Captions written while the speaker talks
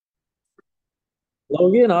Hello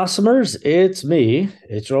again, awesomers. It's me.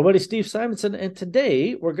 It's your buddy Steve Simonson. And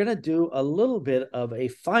today we're going to do a little bit of a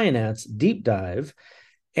finance deep dive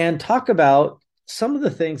and talk about some of the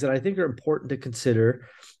things that I think are important to consider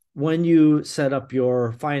when you set up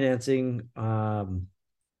your financing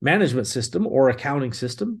management system or accounting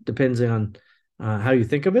system, depending on how you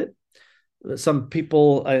think of it. Some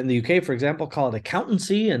people in the UK, for example, call it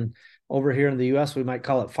accountancy, and over here in the US, we might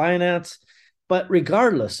call it finance. But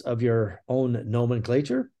regardless of your own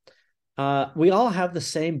nomenclature, we all have the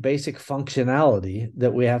same basic functionality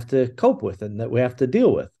that we have to cope with and that we have to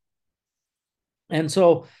deal with. And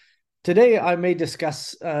so today I may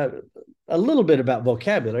discuss a little bit about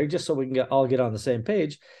vocabulary just so we can all get on the same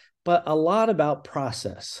page, but a lot about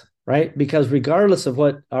process, right? Because regardless of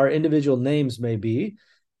what our individual names may be,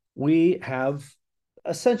 we have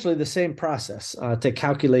essentially the same process to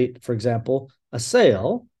calculate, for example, a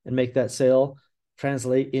sale and make that sale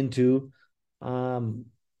translate into, um,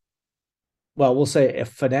 well, we'll say a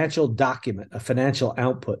financial document, a financial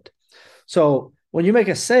output. So when you make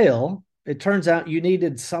a sale, it turns out you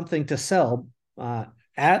needed something to sell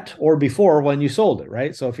at or before when you sold it,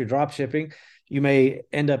 right? So if you're drop shipping, you may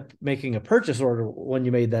end up making a purchase order when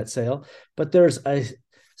you made that sale, but there's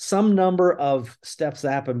some number of steps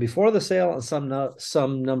that happen before the sale and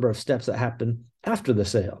some number of steps that happen after the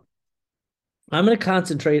sale. I'm going to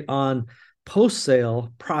concentrate on post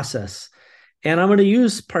sale process, and I'm going to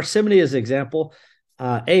use parsimony as an example.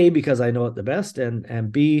 A, because I know it the best,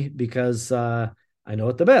 and B, because I know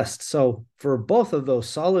it the best. So for both of those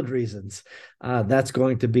solid reasons, that's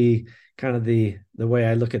going to be kind of the way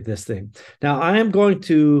I look at this thing. Now I am going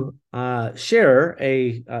to share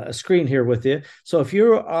a screen here with you. So if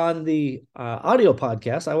you're on the audio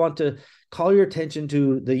podcast, I want to call your attention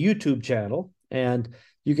to the YouTube channel, and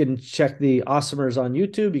you can check the Awesomers on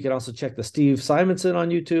YouTube. You can also check the Steve Simonson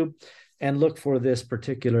on YouTube and look for this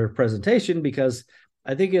particular presentation because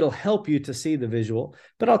I think it'll help you to see the visual,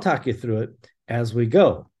 but I'll talk you through it as we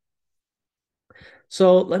go.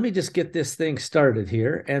 So let me just get this thing started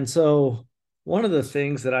here. And so one of the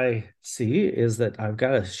things that I see is that I've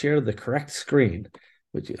got to share the correct screen,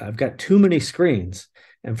 which I've got too many screens.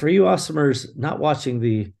 And for you awesomers not watching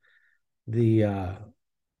the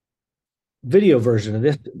video version of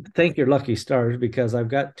this, thank your lucky stars because I've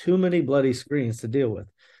got too many bloody screens to deal with.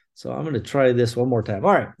 So I'm going to try this one more time.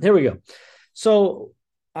 All right, here we go. So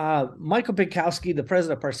Michael Pinkowski, the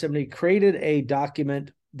president of Parsimony, created a document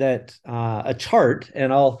that a chart,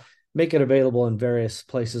 and I'll make it available in various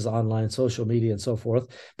places online, social media, and so forth.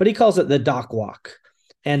 But he calls it the doc walk.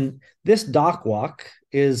 And this doc walk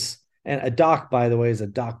is, and a doc, by the way, is a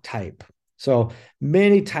doc type. So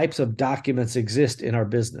many types of documents exist in our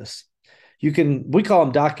business. We call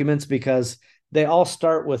them documents because they all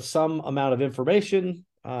start with some amount of information,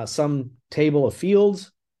 some table of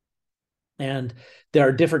fields, and there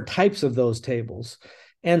are different types of those tables.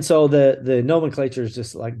 And so the nomenclature is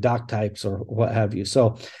just like doc types or what have you.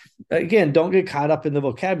 So again, don't get caught up in the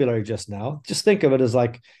vocabulary just now. Just think of it as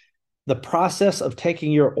like the process of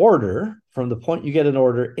taking your order from the point you get an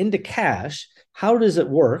order into cash. How does it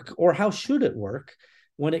work, or how should it work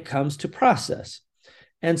when it comes to process?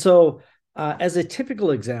 And so as a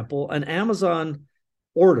typical example, an Amazon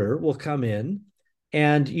order will come in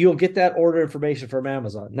and you'll get that order information from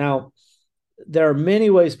Amazon. Now, there are many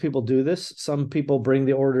ways people do this. Some people bring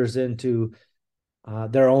the orders into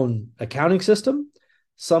their own accounting system.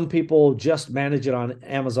 Some people just manage it on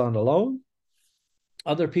Amazon alone.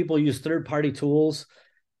 Other people use third-party tools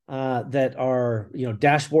that are,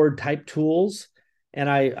 dashboard type tools. And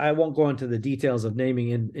I won't go into the details of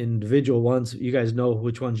naming individual ones. You guys know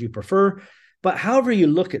which ones you prefer. But however you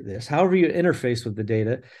look at this, however you interface with the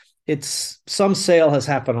data, it's some sale has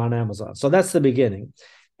happened on Amazon. So that's the beginning.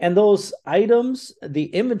 And those items, the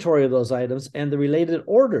inventory of those items and the related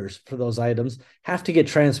orders for those items have to get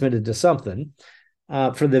transmitted to something.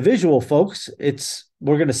 For the visual folks,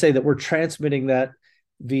 we're going to say that we're transmitting that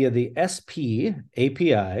via the SP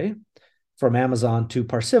API from Amazon to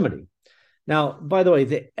Parsimony. Now, by the way,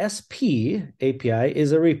 the SP API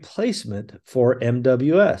is a replacement for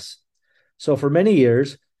MWS. So for many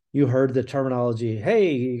years, you heard the terminology,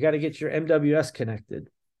 hey, you got to get your MWS connected.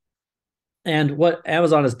 And what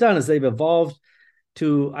Amazon has done is they've evolved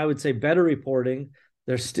to, I would say, better reporting.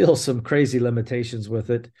 There's still some crazy limitations with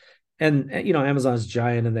it. And, Amazon's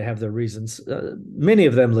giant and they have their reasons, many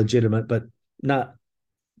of them legitimate, but not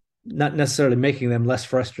necessarily making them less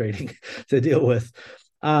frustrating to deal with.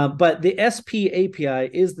 But the SP API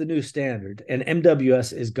is the new standard and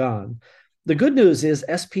MWS is gone. The good news is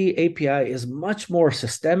SP API is much more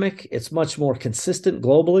systemic. It's much more consistent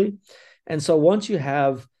globally. And so once you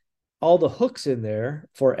have all the hooks in there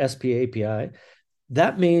for SP API,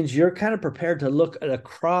 that means you're kind of prepared to look at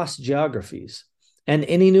across geographies. And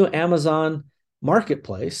any new Amazon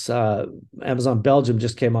marketplace, Amazon Belgium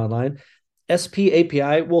just came online, SP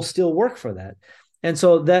API will still work for that. And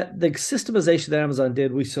so that the systemization that Amazon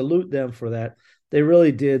did, we salute them for that. They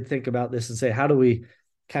really did think about this and say, how do we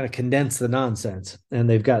kind of condense the nonsense? And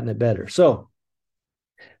they've gotten it better. So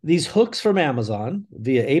these hooks from Amazon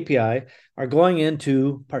via API are going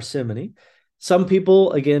into Parsimony. Some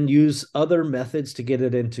people, again, use other methods to get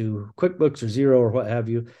it into QuickBooks or Xero or what have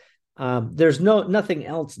you. There's nothing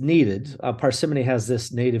else needed. Parsimony has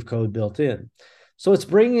this native code built in. So it's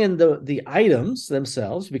bringing in the items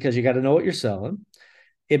themselves, because you got to know what you're selling.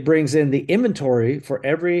 It brings in the inventory for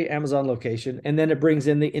every Amazon location, and then it brings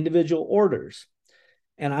in the individual orders.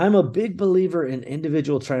 And I'm a big believer in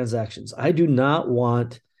individual transactions. I do not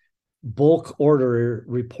want bulk order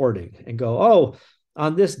reporting and go, oh,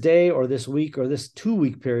 on this day or this week or this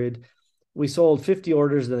 2-week period, we sold 50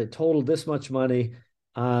 orders and it totaled this much money.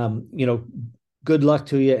 Good luck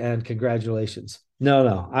to you and congratulations.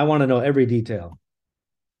 No, I want to know every detail.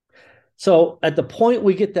 So at the point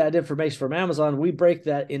we get that information from Amazon, we break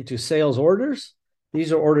that into sales orders.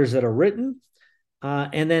 These are orders that are written.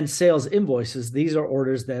 And then sales invoices. These are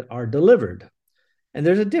orders that are delivered. And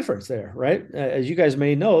there's a difference there, right? As you guys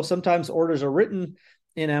may know, sometimes orders are written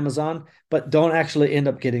in Amazon, but don't actually end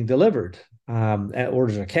up getting delivered.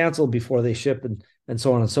 Orders are canceled before they ship and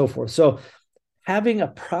so on and so forth. So having a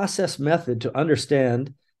process method to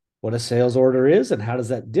understand what a sales order is and how does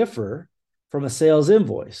that differ from a sales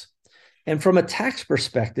invoice. And from a tax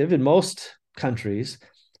perspective, in most countries,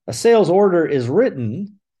 a sales order is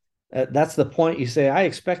written. That's the point. You say, I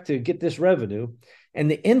expect to get this revenue. And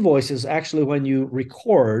the invoice is actually when you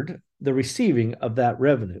record the receiving of that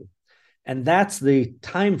revenue. And that's the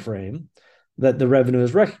time frame that the revenue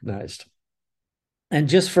is recognized. And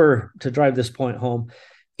just to drive this point home,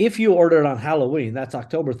 if you ordered on Halloween, that's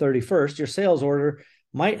October 31st, your sales order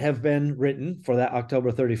might have been written for that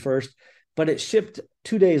October 31st, but it shipped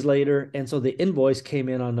 2 days later. And so the invoice came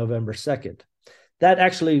in on November 2nd. That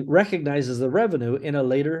actually recognizes the revenue in a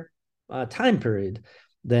later time period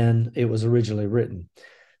than it was originally written.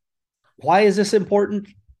 Why is this important?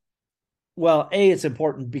 Well, it's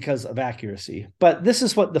important because of accuracy, but this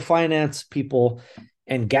is what the finance people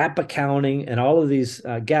and GAAP accounting and all of these,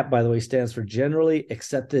 GAAP, by the way, stands for Generally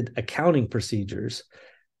Accepted Accounting Procedures.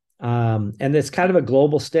 And it's kind of a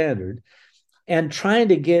global standard. And trying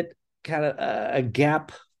to get kind of a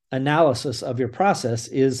GAAP analysis of your process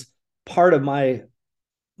is part of my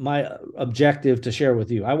objective to share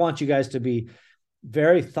with you. I want you guys to be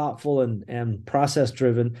very thoughtful and process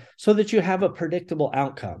driven so that you have a predictable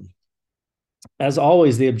outcome. As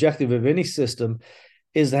always, the objective of any system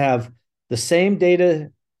is to have the same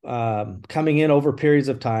data coming in over periods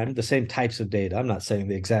of time, the same types of data. I'm not saying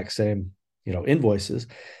the exact same, invoices,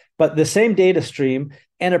 but the same data stream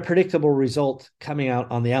and a predictable result coming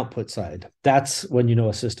out on the output side. That's when you know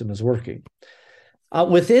a system is working.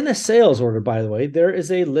 Within a sales order, by the way, there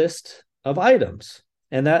is a list of items.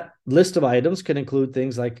 And that list of items can include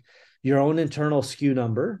things like your own internal SKU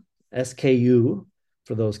number, SKU,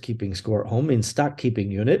 for those keeping score at home, means stock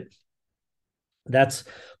keeping unit. That's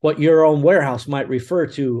what your own warehouse might refer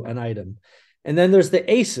to an item. And then there's the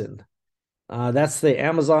ASIN. That's the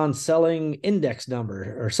Amazon selling index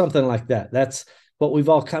number or something like that. That's what we've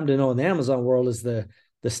all come to know in the Amazon world is the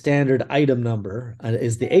standard item number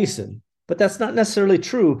is the ASIN. But that's not necessarily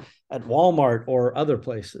true at Walmart or other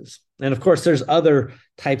places. And of course, there's other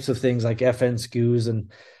types of things like FN SKUs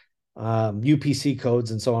and UPC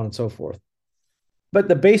codes and so on and so forth. But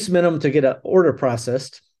the base minimum to get an order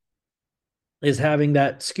processed is having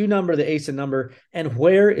that SKU number, the ASIN number, and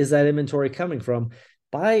where is that inventory coming from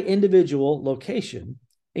by individual location,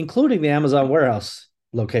 including the Amazon warehouse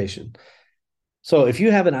location. So if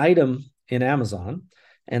you have an item in Amazon,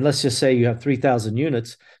 and let's just say you have 3,000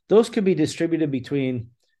 units, those could be distributed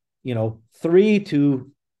between, 3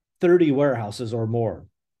 to 30 warehouses or more.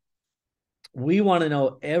 We want to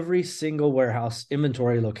know every single warehouse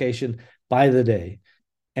inventory location by the day.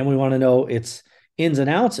 And we want to know its ins and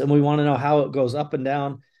outs, and we want to know how it goes up and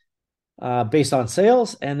down based on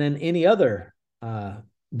sales, and then any other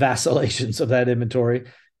vacillations of that inventory,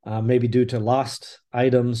 maybe due to lost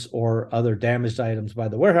items or other damaged items by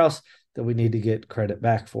the warehouse that we need to get credit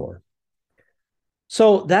back for.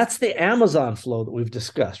 So that's the Amazon flow that we've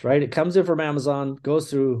discussed, right? It comes in from Amazon, goes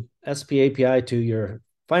through SP API to your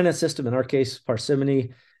finance system, in our case,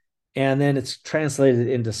 Parsimony, and then it's translated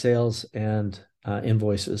into sales and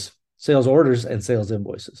invoices, sales orders and sales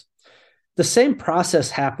invoices. The same process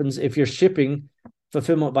happens if you're shipping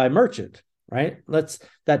fulfillment by merchant, right?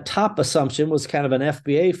 That top assumption was kind of an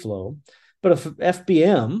FBA flow, but if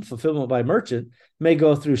FBM, fulfillment by merchant, may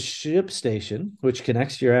go through ShipStation, which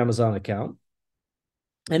connects to your Amazon account,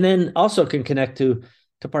 and then also can connect to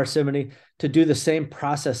Parsimony to do the same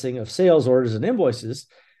processing of sales orders and invoices,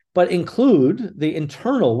 but include the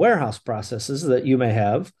internal warehouse processes that you may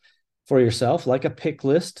have for yourself, like a pick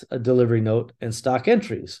list, a delivery note, and stock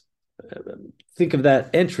entries. Think of that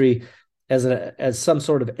entry as some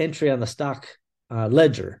sort of entry on the stock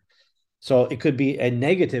ledger. So it could be a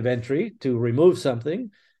negative entry to remove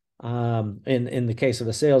something in the case of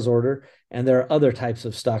a sales order. And there are other types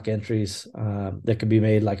of stock entries that can be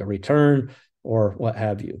made, like a return or what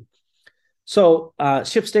have you. So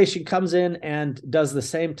ShipStation comes in and does the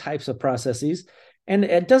same types of processes. And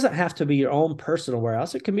it doesn't have to be your own personal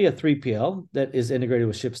warehouse. It can be a 3PL that is integrated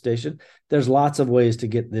with ShipStation. There's lots of ways to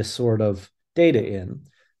get this sort of data in.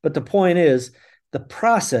 But the point is, the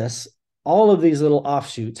process, all of these little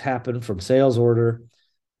offshoots happen from sales order.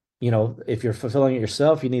 If you're fulfilling it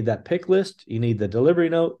yourself, you need that pick list, you need the delivery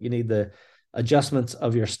note, you need the adjustments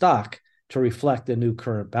of your stock to reflect the new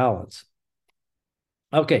current balance.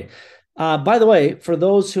 Okay. By the way, for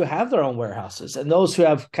those who have their own warehouses and those who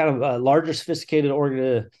have kind of a larger, sophisticated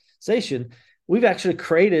organization, we've actually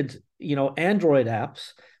created, Android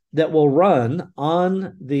apps that will run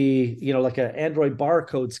on the, like an Android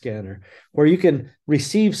barcode scanner, where you can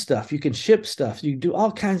receive stuff, you can ship stuff, you do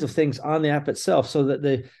all kinds of things on the app itself, so that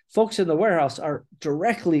the folks in the warehouse are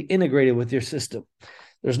directly integrated with your system.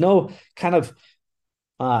 There's no kind of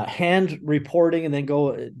hand reporting and then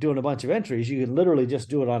go doing a bunch of entries. You can literally just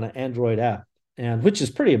do it on an Android app, and which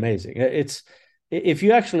is pretty amazing. It's, if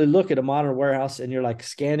you actually look at a modern warehouse and you're like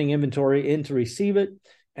scanning inventory in to receive it,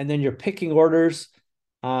 and then you're picking orders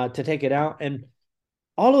to take it out, and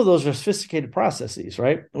all of those are sophisticated processes,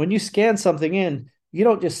 right? When you scan something in, you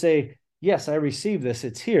don't just say, yes, I received this,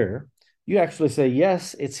 it's here. You actually say,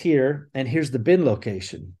 yes, it's here, and here's the bin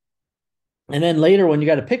location. And then later, when you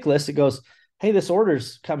got a pick list, it goes, hey, this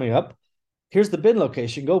order's coming up. Here's the bin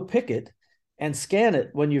location. Go pick it and scan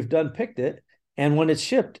it when you've done picked it and when it's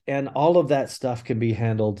shipped. And all of that stuff can be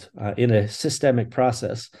handled in a systemic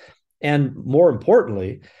process. And more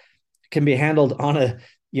importantly, can be handled on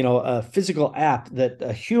a physical app that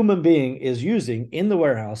a human being is using in the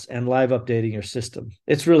warehouse and live updating your system.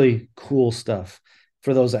 It's really cool stuff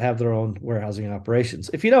for those that have their own warehousing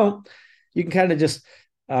operations. If you don't, you can kind of just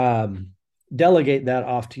delegate that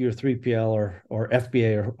off to your 3PL or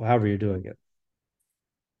FBA or however you're doing it.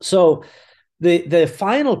 So the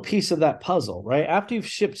final piece of that puzzle, right, after you've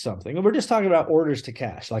shipped something, and we're just talking about orders to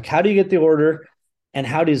cash, like how do you get the order and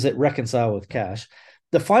how does it reconcile with cash?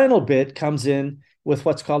 The final bit comes in with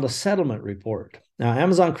what's called a settlement report. Now,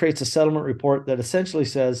 Amazon creates a settlement report that essentially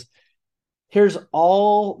says, here's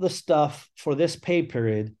all the stuff for this pay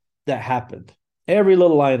period that happened, every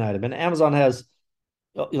little line item. And Amazon has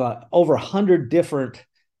over 100 different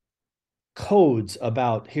codes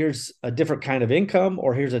about here's a different kind of income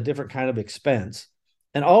or here's a different kind of expense.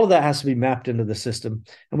 And all of that has to be mapped into the system.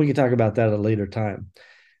 And we can talk about that at a later time.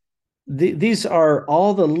 These are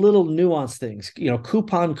all the little nuanced things,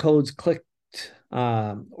 coupon codes clicked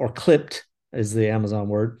or clipped is the Amazon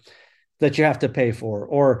word that you have to pay for,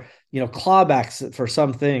 or, clawbacks for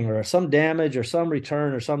something or some damage or some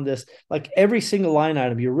return or some this, like every single line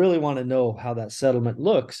item, you really want to know how that settlement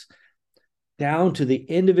looks down to the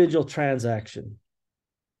individual transaction.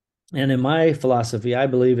 And in my philosophy, I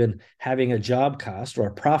believe in having a job cost or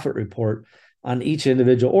a profit report on each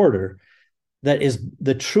individual order that is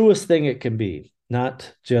the truest thing it can be,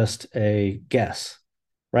 not just a guess,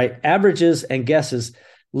 right? Averages and guesses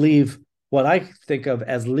leave what I think of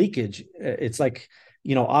as leakage. It's like,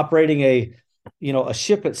 operating a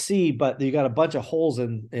ship at sea, but you got a bunch of holes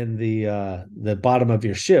in the bottom of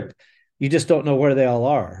your ship. You just don't know where they all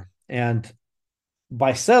are. And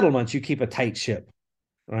by settlements, you keep a tight ship,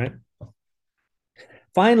 right?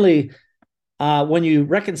 Finally, when you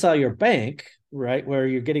reconcile your bank, right, where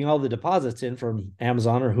you're getting all the deposits in from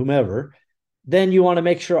Amazon or whomever, then you want to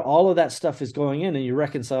make sure all of that stuff is going in and you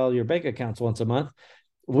reconcile your bank accounts once a month.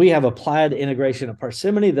 We have applied integration of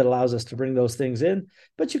Parsimony that allows us to bring those things in,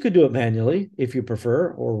 but you could do it manually if you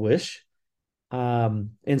prefer or wish.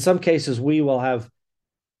 In some cases, we will have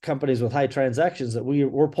companies with high transactions that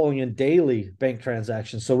we're pulling in daily bank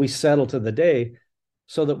transactions. So we settle to the day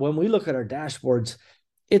so that when we look at our dashboards,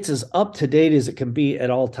 it's as up to date as it can be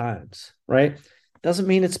at all times, right? Doesn't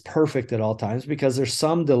mean it's perfect at all times because there's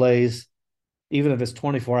some delays, even if it's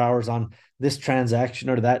 24 hours on this transaction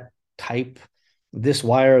or that type, this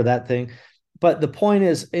wire or that thing. But the point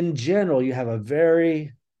is, in general, you have a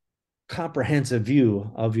very comprehensive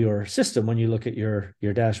view of your system when you look at your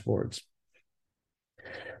dashboards.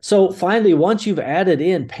 So finally, once you've added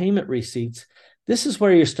in payment receipts, this is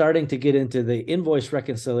where you're starting to get into the invoice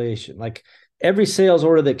reconciliation. Like every sales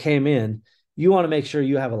order that came in, you want to make sure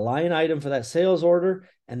you have a line item for that sales order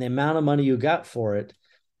and the amount of money you got for it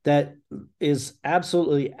that is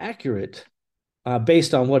absolutely accurate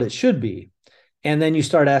based on what it should be. And then you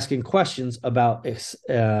start asking questions about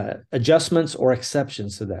adjustments or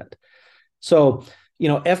exceptions to that. So,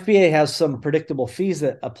 FBA has some predictable fees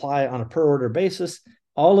that apply on a per order basis.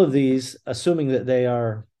 All of these, assuming that they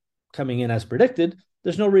are coming in as predicted,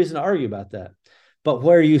 there's no reason to argue about that. But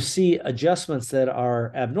where you see adjustments that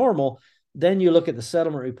are abnormal, then you look at the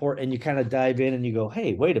settlement report and you kind of dive in and you go,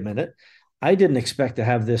 hey, wait a minute. I didn't expect to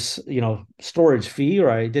have this, storage fee, or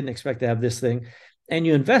I didn't expect to have this thing. And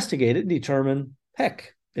you investigate it and determine,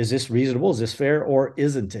 heck, is this reasonable? Is this fair, or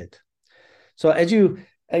isn't it? So as you,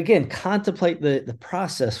 again, contemplate the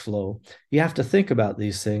process flow, you have to think about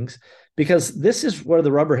these things, because this is where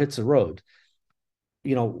the rubber hits the road.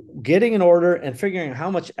 Getting an order and figuring out how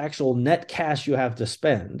much actual net cash you have to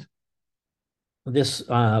spend. This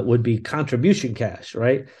would be contribution cash,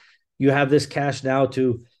 right? You have this cash now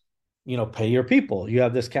to, pay your people. You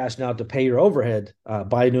have this cash now to pay your overhead,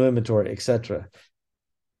 buy new inventory, etc.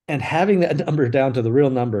 And having that number down to the real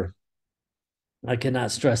number, I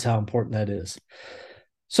cannot stress how important that is.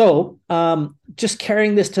 So just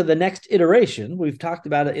carrying this to the next iteration, we've talked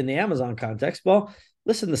about it in the Amazon context. Well,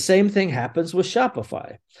 listen, the same thing happens with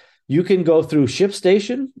Shopify. You can go through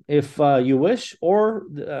ShipStation if you wish, or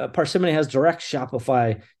Parsimony has direct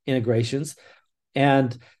Shopify integrations.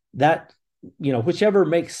 And that, whichever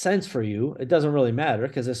makes sense for you, it doesn't really matter,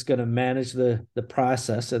 because it's going to manage the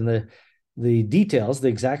process and the details the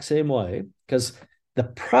exact same way, because the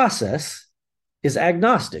process is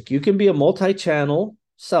agnostic. You can be a multi-channel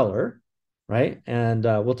seller, right? And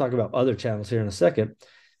we'll talk about other channels here in a second.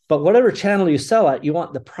 But whatever channel you sell at, you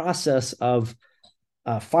want the process of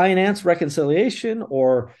finance reconciliation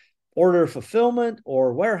or order fulfillment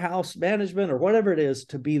or warehouse management or whatever it is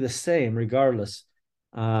to be the same, regardless,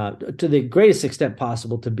 to the greatest extent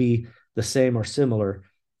possible, to be the same or similar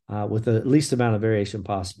with the least amount of variation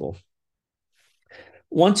possible.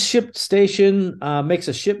 Once ShipStation makes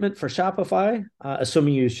a shipment for Shopify,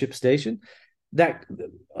 assuming you use ShipStation, that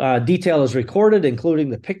detail is recorded, including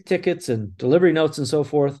the pick tickets and delivery notes and so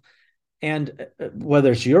forth. And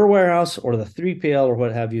whether it's your warehouse or the 3PL or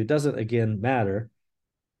what have you, doesn't, again, matter.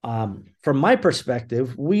 From my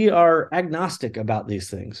perspective, we are agnostic about these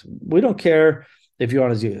things. We don't care if you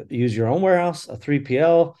want to use your own warehouse, a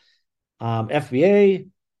 3PL, FBA,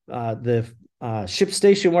 the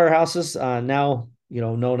ShipStation warehouses, now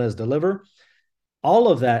known as Deliver. All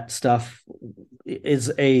of that stuff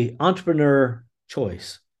is a entrepreneur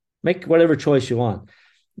choice. Make whatever choice you want.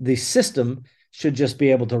 The system should just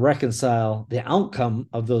be able to reconcile the outcome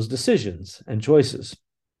of those decisions and choices.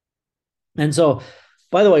 And so,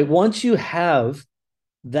 by the way, once you have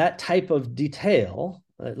that type of detail,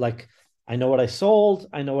 like I know what I sold,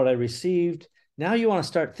 I know what I received, now you want to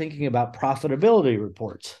start thinking about profitability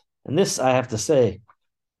reports. And this, I have to say,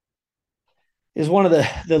 is one of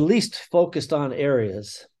the least focused on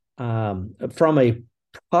areas from a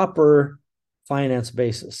proper finance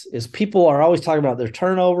basis. Is people are always talking about their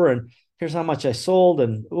turnover and here's how much I sold,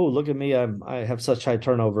 and oh, look at me, I have such high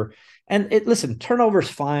turnover. And listen, turnover's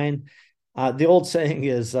fine. The old saying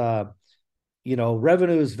is,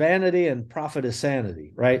 revenue is vanity and profit is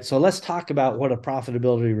sanity, right? So let's talk about what a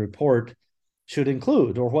profitability report should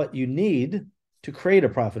include, or what you need to create a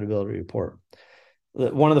profitability report.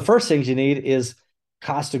 One of the first things you need is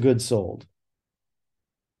cost of goods sold.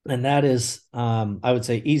 And that is, I would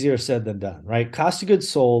say, easier said than done, right? Cost of goods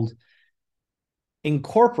sold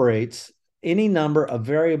incorporates any number of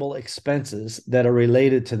variable expenses that are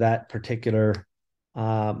related to that particular,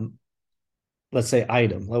 let's say,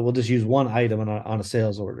 item. We'll just use one item on a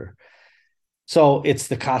sales order. So it's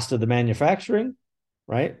the cost of the manufacturing,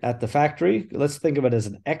 right, at the factory. Let's think of it as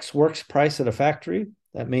an X works price at a factory.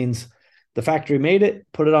 That means the factory made it,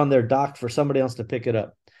 put it on their dock for somebody else to pick it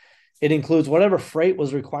up. It includes whatever freight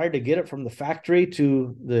was required to get it from the factory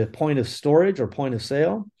to the point of storage or point of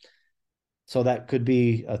sale. So that could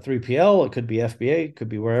be a 3PL, it could be FBA, it could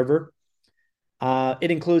be wherever.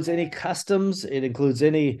 It includes any customs. It includes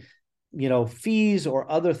any, fees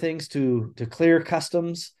or other things to clear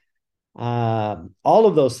customs. All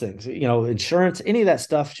of those things, insurance, any of that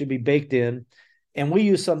stuff should be baked in. And we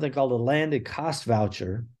use something called a landed cost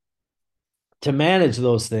voucher to manage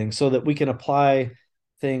those things so that we can apply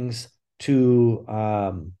things to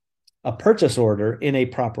a purchase order in a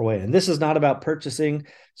proper way. And this is not about purchasing.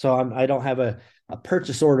 So I don't have a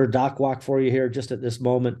purchase order doc walk for you here just at this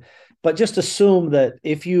moment, but just assume that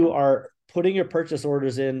if you are putting your purchase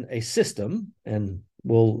orders in a system, and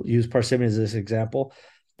we'll use Parsimony as this example,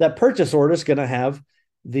 that purchase order is going to have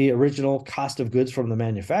the original cost of goods from the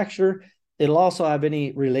manufacturer. It'll also have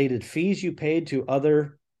any related fees you paid to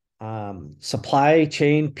other supply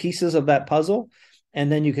chain pieces of that puzzle.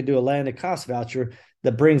 And then you can do a landed cost voucher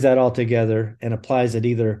that brings that all together and applies it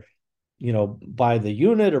either, by the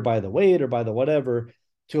unit or by the weight or by the whatever,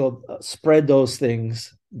 to spread those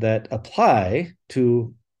things that apply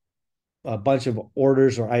to a bunch of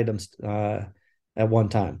orders or items at one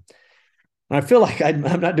time. And I feel like I'm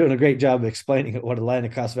not doing a great job of explaining what a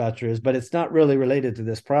landed cost voucher is, but it's not really related to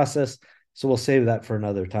this process. So we'll save that for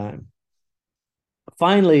another time.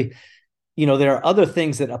 Finally, there are other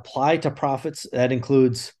things that apply to profits. That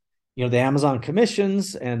includes, the Amazon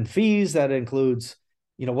commissions and fees. That includes,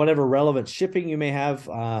 whatever relevant shipping you may have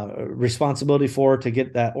responsibility for to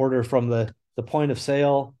get that order from the point of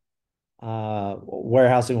sale,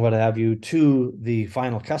 warehousing, what have you, to the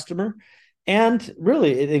final customer. And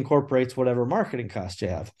really, it incorporates whatever marketing costs you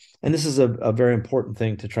have. And this is a very important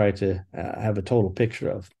thing to try to have a total picture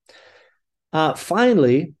of.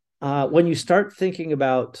 Finally, when you start thinking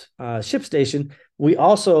about ShipStation,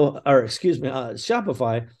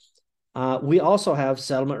 Shopify, we also have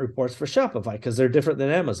settlement reports for Shopify because they're different than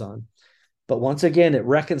Amazon. But once again, it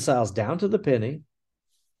reconciles down to the penny.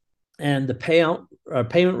 And the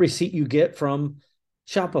payment receipt you get from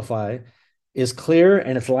Shopify is clear,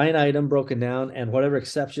 and it's line item broken down, and whatever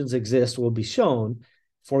exceptions exist will be shown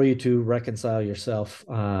for you to reconcile yourself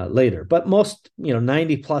later. But most,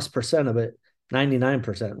 90+% of it,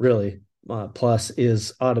 99% really plus,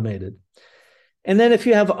 is automated. And then if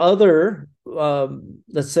you have other,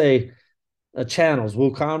 let's say, channels,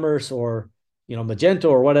 WooCommerce or Magento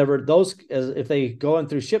or whatever, those, if they go in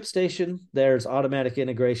through ShipStation, there's automatic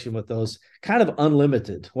integration with those, kind of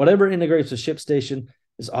unlimited. Whatever integrates with ShipStation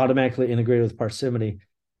is automatically integrated with Parsimony,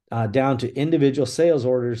 down to individual sales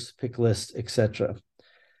orders, pick lists, etc.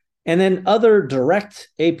 And then other direct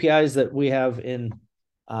APIs that we have in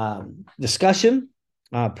discussion,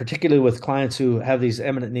 particularly with clients who have these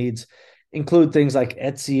eminent needs, include things like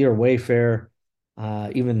Etsy or Wayfair,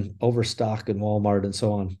 even Overstock and Walmart and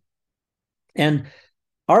so on. And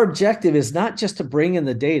our objective is not just to bring in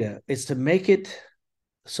the data, it's to make it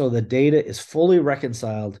so the data is fully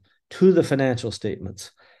reconciled to the financial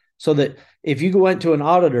statements. So that if you went to an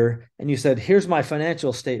auditor and you said, here's my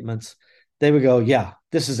financial statements, they would go, yeah,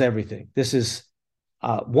 this is everything. This is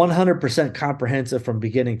 100% comprehensive from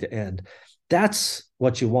beginning to end. That's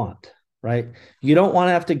what you want, right? You don't want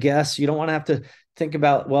to have to guess. You don't want to have to think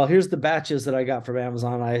about, well, here's the batches that I got from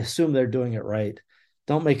Amazon. I assume they're doing it right.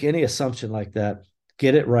 Don't make any assumption like that.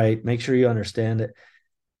 Get it right. Make sure you understand it.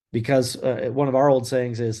 Because one of our old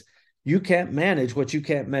sayings is, you can't manage what you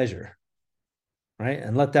can't measure, right?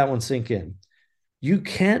 And let that one sink in. You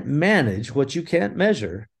can't manage what you can't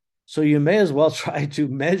measure. So you may as well try to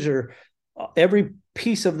measure every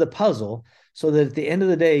piece of the puzzle so that at the end of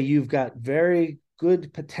the day, you've got very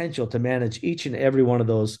good potential to manage each and every one of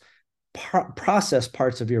those process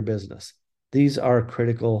parts of your business. These are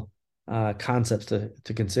critical concepts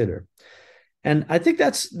to consider. And I think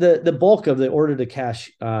that's the bulk of the order to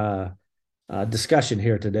cash discussion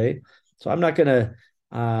here today. So I'm not going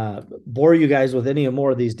to bore you guys with any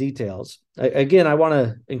more of these details. Again, I want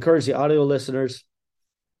to encourage the audio listeners.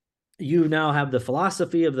 You now have the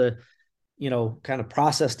philosophy of the, kind of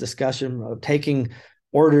process discussion of taking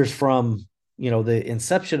orders from, the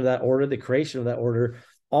inception of that order, the creation of that order,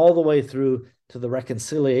 all the way through to the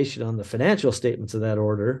reconciliation on the financial statements of that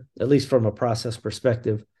order, at least from a process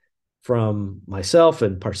perspective from myself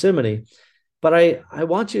and Parsimony. But I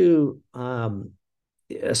want you,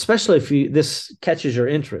 especially if this catches your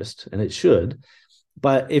interest, and it should,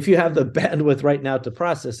 but if you have the bandwidth right now to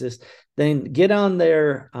process this, then get on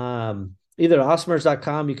there, either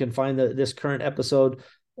awesomers.com, you can find this current episode,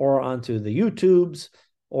 or onto the YouTubes,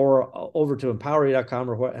 or over to empowery.com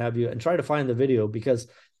or what have you, and try to find the video, because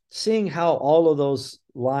seeing how all of those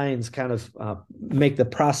lines kind of make the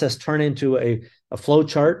process turn into a flow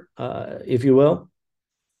chart, if you will,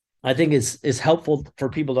 I think is helpful for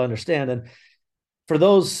people to understand. And for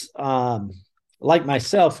those like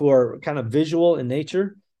myself who are kind of visual in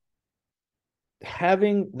nature,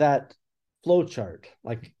 having that flow chart,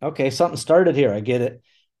 like, okay, something started here, I get it.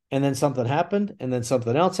 And then something happened, and then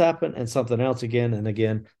something else happened, and something else again and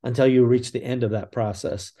again, until you reach the end of that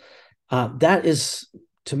process. That is,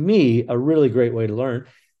 to me, a really great way to learn.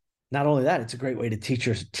 Not only that, it's a great way to teach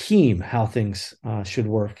your team how things should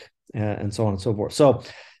work and so on and so forth. So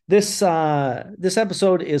this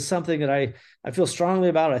episode is something that I feel strongly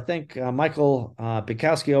about. I thank Michael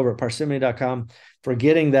Pikowski over at Parsimony.com for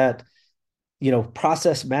getting that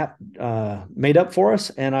process map made up for us.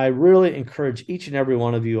 And I really encourage each and every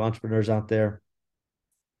one of you entrepreneurs out there,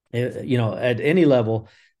 at any level,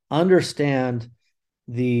 understand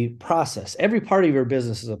the process. Every part of your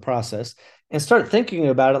business is a process, and start thinking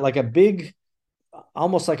about it like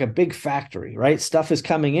almost like a big factory, right? Stuff is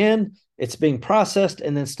coming in, it's being processed,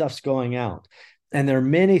 and then stuff's going out. And there are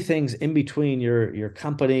many things in between your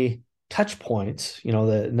company touch points. In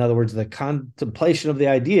other words, the contemplation of the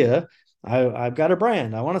idea. I've got a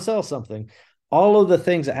brand. I want to sell something. All of the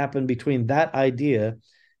things that happen between that idea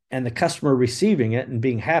and the customer receiving it and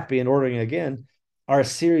being happy and ordering again are a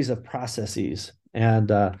series of processes.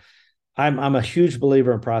 And I'm a huge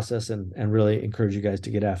believer in process, and really encourage you guys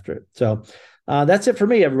to get after it. So that's it for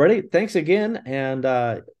me, everybody. Thanks again, and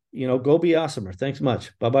go be awesomer. Thanks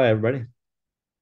much. Bye bye, everybody.